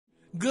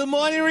Good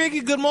morning, Rickey.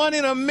 Good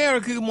morning,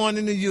 America. Good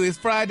morning to you. It's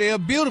Friday, a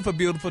beautiful,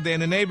 beautiful day in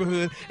the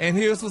neighborhood. And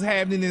here's what's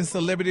happening in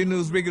celebrity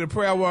news. Rickey, the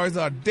prayer warriors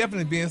are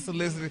definitely being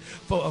solicited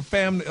for a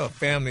family,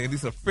 at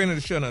least a friend of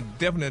the show, and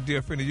definitely a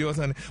dear friend of yours,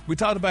 honey. We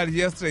talked about it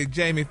yesterday,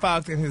 Jamie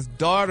Foxx and his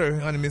daughter,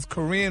 honey, Miss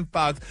Corinne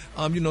Foxx.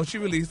 She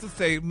released a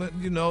statement,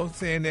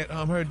 saying that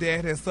her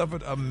dad has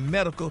suffered a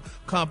medical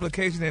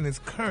complication and is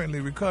currently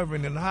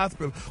recovering in the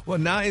hospital. Well,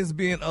 now it's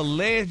being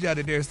alleged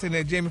that they're saying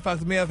that Jamie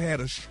Foxx may have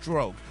had a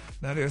stroke.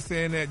 Now, they're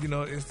saying that,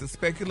 it's the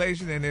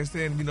speculation, and they're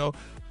saying,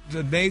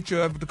 the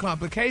nature of the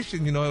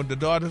complication. The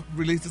daughter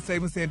released a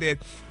statement saying that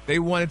they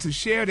wanted to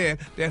share that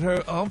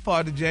her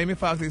father, Jamie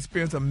Foxx,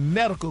 experienced a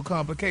medical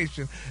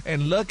complication.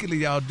 And luckily,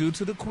 y'all, due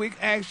to the quick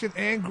action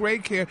and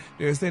great care,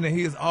 they're saying that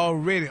he is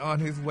already on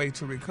his way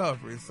to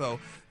recovery. So,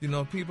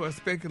 people are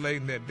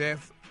speculating that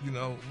that's,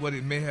 what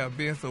it may have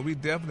been. So we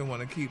definitely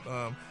want to keep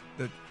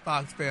the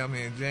Fox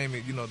family and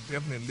Jamie,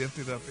 definitely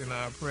lifted up in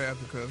our prayers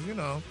because,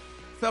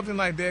 something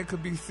like that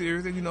could be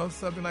serious, and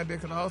something like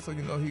that could also,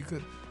 he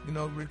could,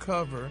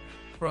 recover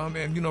from.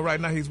 And right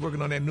now he's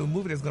working on that new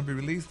movie that's going to be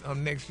released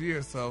next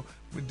year. So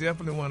we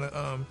definitely want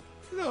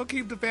to,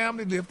 keep the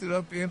family lifted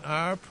up in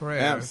our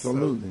prayers.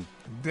 Absolutely,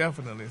 so,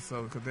 definitely.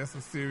 So because that's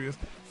a serious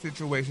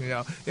situation,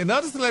 y'all. In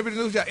other celebrity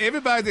news, y'all,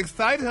 everybody's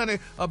excited, honey,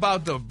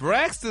 about the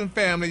Braxton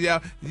family,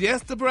 y'all.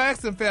 Yes, the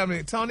Braxton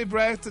family. Tony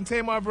Braxton,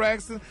 Tamar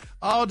Braxton,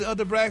 all the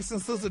other Braxton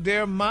sisters,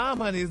 their mom,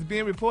 honey, is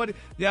being reported,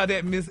 y'all,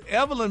 that Miss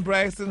Evelyn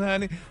Braxton,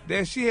 honey,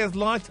 that she has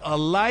launched a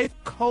life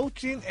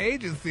coaching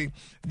agency.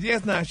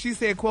 Yes, now, she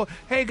said, quote,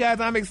 "Hey, guys,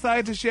 I'm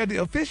excited to share the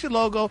official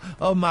logo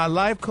of my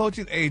life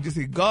coaching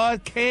agency,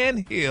 God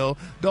Can Heal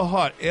the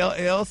Heart,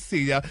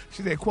 LLC, y'all."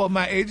 She said, quote,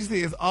 "My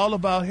agency is all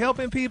about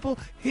helping people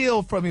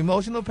heal from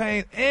emotional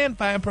pain and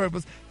find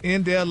purpose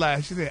in their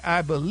lives." She said,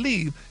 "I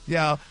believe,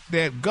 y'all,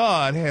 that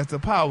God has the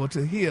power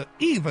to heal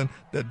even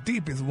the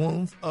deepest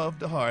wounds of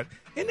the heart."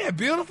 Isn't that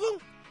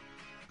beautiful?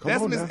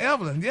 That's Miss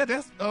Evelyn. Yeah,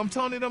 that's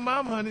Tony the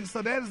mom, honey.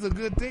 So that is a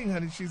good thing,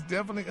 honey. She's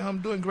definitely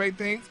doing great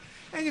things.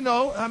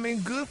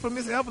 And, good for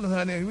Miss Evelyn,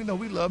 honey. And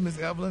we love Miss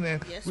Evelyn,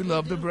 and yes, we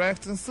love the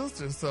Braxton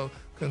sisters. So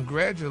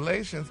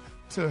congratulations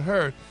to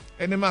her.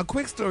 And in my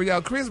quick story,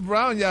 y'all, Chris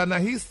Brown, y'all, now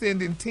he's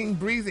sending Team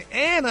Breezy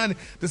and, honey,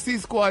 the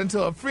C-Squad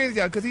into a frenzy,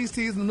 y'all, because he's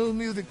teasing new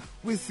music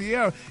with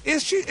Ciara.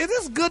 Is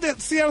this good that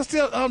Ciara's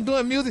still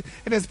doing music,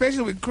 and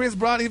especially with Chris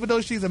Brown, even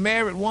though she's a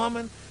married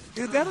woman?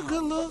 Is that a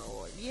good look?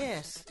 Lord.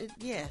 Yes,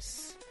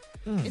 yes.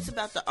 It's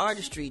about the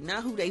artistry,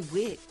 not who they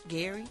with,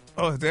 Gary.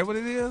 Oh, is that what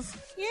it is?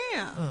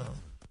 Yeah.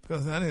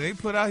 Because, honey, he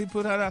put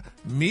out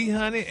Me,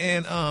 honey,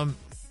 and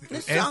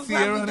this song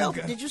probably dope.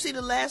 Did you see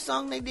the last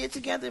song they did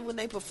together when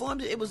they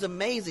performed it? It was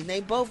amazing.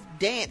 They both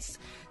danced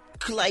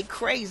like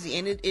crazy,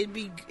 and it'd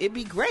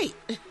be great.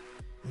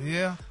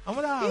 Yeah. I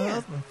wonder how her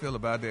husband feel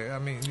about that. I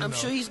mean, I'm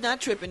sure he's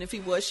not tripping. If he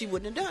was, she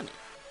wouldn't have done it.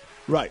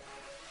 Right.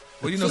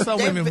 Well, some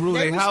women rule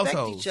their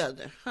households. Each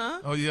other, huh?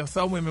 Oh yeah,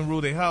 some women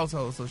rule their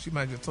households, so she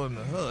might just told him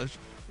to hush,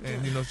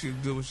 and she'll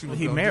do what she was.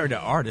 He married an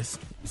artist,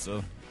 so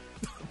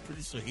I'm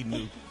pretty sure he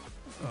knew.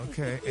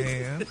 Okay,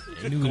 and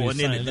he knew going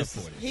in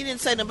this. He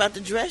didn't say nothing about the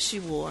dress she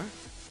wore.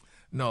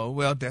 No,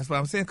 well, that's what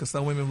I'm saying, because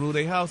some women rule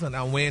their house, and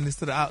I'm wearing this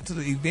to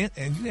the event,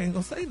 and you ain't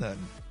gonna say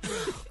nothing.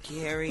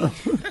 Gary,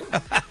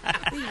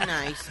 be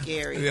nice,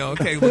 Gary. Yeah,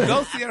 okay, well,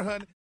 go see her,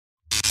 honey.